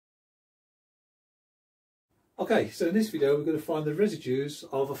Okay, so in this video we're going to find the residues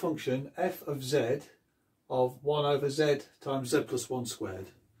of a function f of z of 1 over z times z plus 1 squared.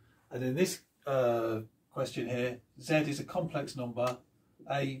 And in this question here, z is a complex number,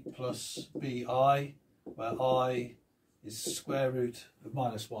 a plus bi, where I is square root of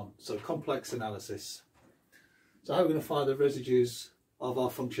 -1, so complex analysis. So how are we going to find the residues of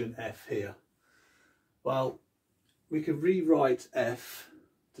our function f here? Well, we can rewrite f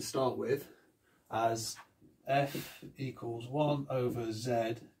to start with as f equals 1 over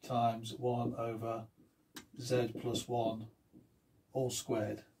z times 1 over z plus 1 all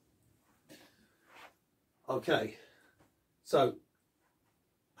squared. Okay, so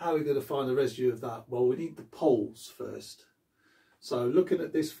how are we going to find the residue of that? Well, we need the poles first. So looking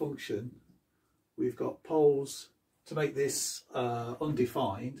at this function, we've got poles to make this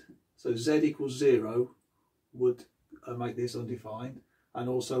undefined. So z equals 0 would make this undefined, and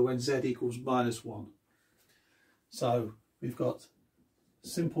also when z equals -1. So we've got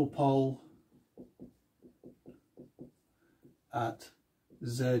simple pole at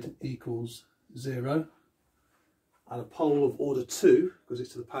z equals 0, and a pole of order 2, because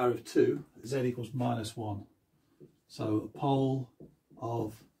it's to the power of 2, z equals -1. So a pole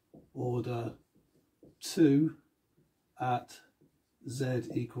of order 2 at z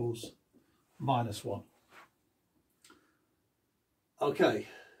equals -1. Okay,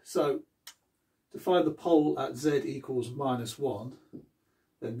 so to find the pole at z equals -1,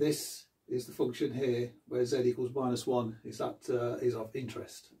 then this is the function here where z equals -1 is of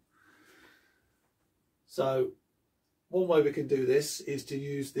interest. So one way we can do this is to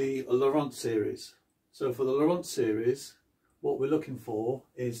use the Laurent series. So for the Laurent series, what we're looking for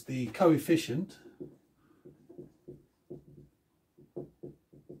is the coefficient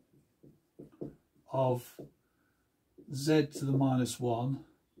of z to the -1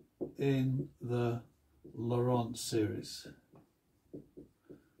 in the Laurent series.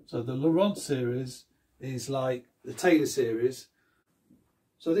 So the Laurent series is like the Taylor series.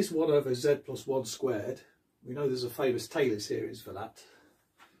 So this 1 over z plus 1 squared, we know there's a famous Taylor series for that.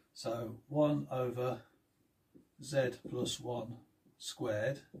 So 1 over z plus 1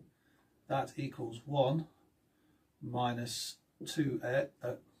 squared, that equals 1 minus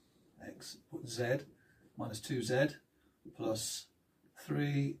 2x z minus 2z plus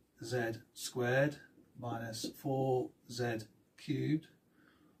 3z squared minus 4z cubed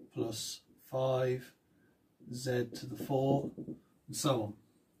plus 5z to the 4, and so on.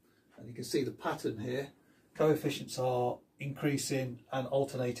 And you can see the pattern here. Coefficients are increasing and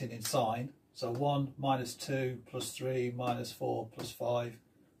alternating in sign. So 1 minus 2 plus 3 minus 4 plus 5,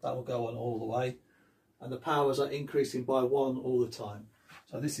 that will go on all the way. And the powers are increasing by 1 all the time.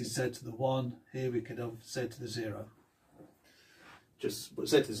 So this is z to the 1, here we could have z to the 0. Just put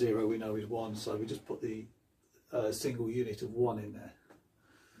z to 0 we know is 1, so we just put the single unit of 1 in there.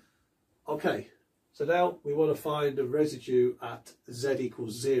 Okay, so now we want to find the residue at z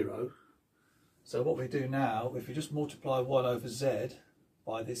equals 0. So what we do now, if we just multiply 1 over z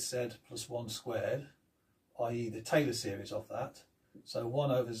by this z plus 1 squared, i.e. the Taylor series of that, so 1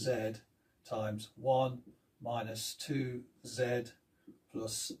 over z times 1 minus 2z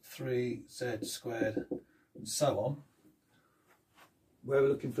plus 3z squared, and so on, where we're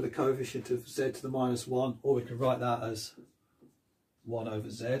looking for the coefficient of z to the -1, or we can write that as 1 over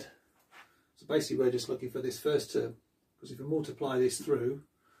z. So basically we're just looking for this first term, because if we multiply this through,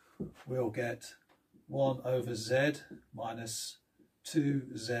 we'll get 1 over z minus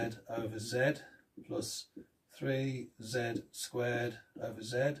 2z over z plus 3z squared over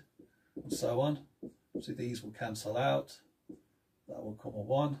z, and so on. So these will cancel out, that will come a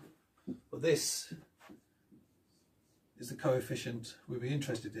 1, but this is the coefficient we'll be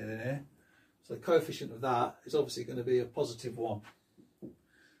interested in here. So the coefficient of that is obviously going to be a positive 1.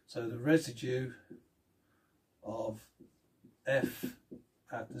 So the residue of f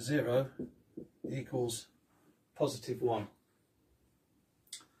at 0 equals positive 1.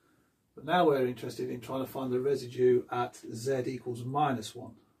 But now we're interested in trying to find the residue at z equals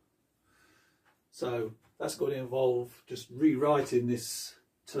 -1. So that's going to involve just rewriting this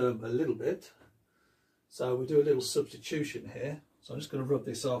term a little bit. So we'll do a little substitution here. So I'm just going to rub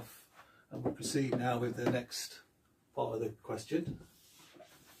this off and we'll proceed now with the next part of the question.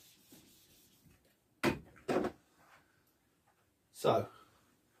 So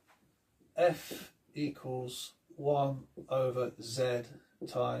f equals 1 over z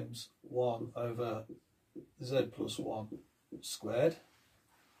times 1 over z plus 1 squared.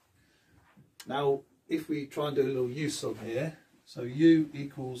 Now if we try and do a little u sum here, so u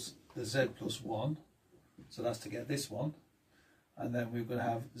equals the z plus 1, so that's to get this one, and then we're going to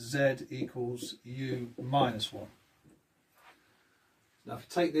have z equals u minus 1. Now if we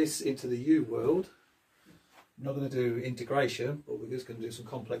take this into the u world, I'm not going to do integration, but we're just going to do some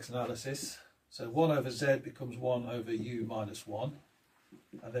complex analysis. So 1 over z becomes 1 over u minus 1,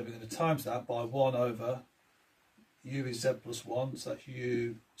 and then we're going to times that by 1 over u is z plus 1, so that's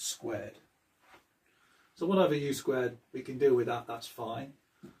u squared. So 1 over u squared, we can deal with that, that's fine.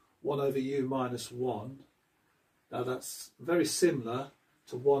 1 over u minus 1, now that's very similar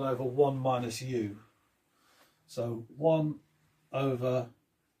to 1 over 1 minus u. So 1 over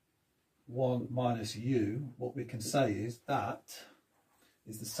 1 minus u, what we can say is that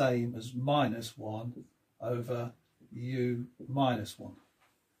is the same as minus 1 over u minus 1.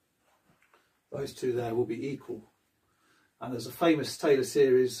 Those two there will be equal. And there's a famous Taylor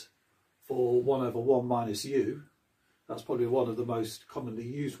series for 1 over 1 minus u. That's probably one of the most commonly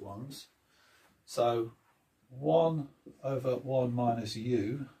used ones. So 1 over 1 minus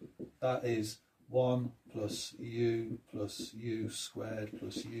u, that is 1 plus u squared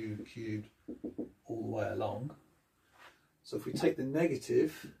plus u cubed all the way along. So if we take the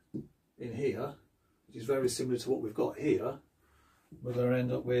negative in here, which is very similar to what we've got here, we're going to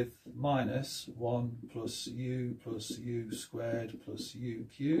end up with minus 1 plus u squared plus u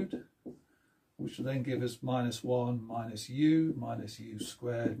cubed, which will then give us minus 1 minus u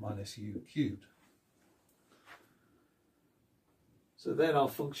squared minus u cubed. So then our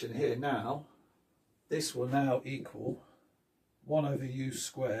function here now, this will now equal 1 over u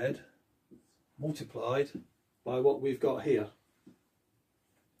squared multiplied by what we've got here.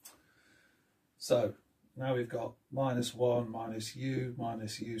 So now we've got minus 1 minus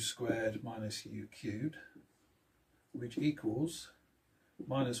u squared minus u cubed, which equals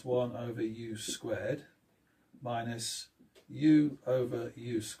minus 1 over u squared minus u over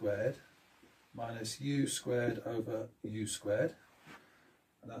u squared minus u squared over u squared,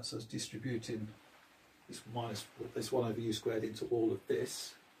 and that's us distributing this 1 over u squared into all of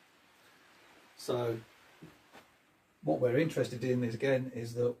this. So what we're interested in is, again,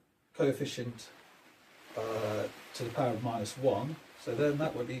 is the coefficient to the power of minus 1. So then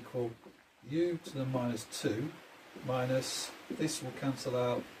that would equal u to the minus 2 minus, this will cancel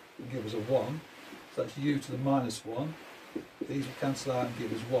out and give us a 1. So that's u to the minus 1. These will cancel out and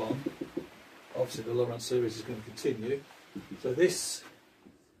give us 1. Obviously the Laurent series is going to continue. So this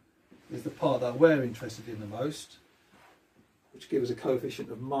is the part that we're interested in the most, which gives us a coefficient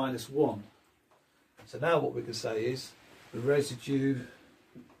of minus 1. So now what we can say is the residue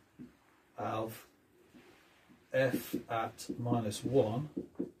of f at minus 1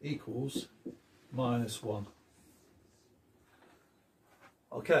 equals minus 1.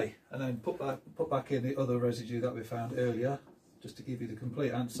 Okay, and then put back in the other residue that we found earlier, just to give you the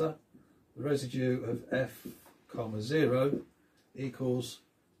complete answer. The residue of f comma 0 equals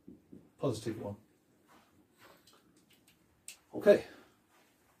positive 1. Okay.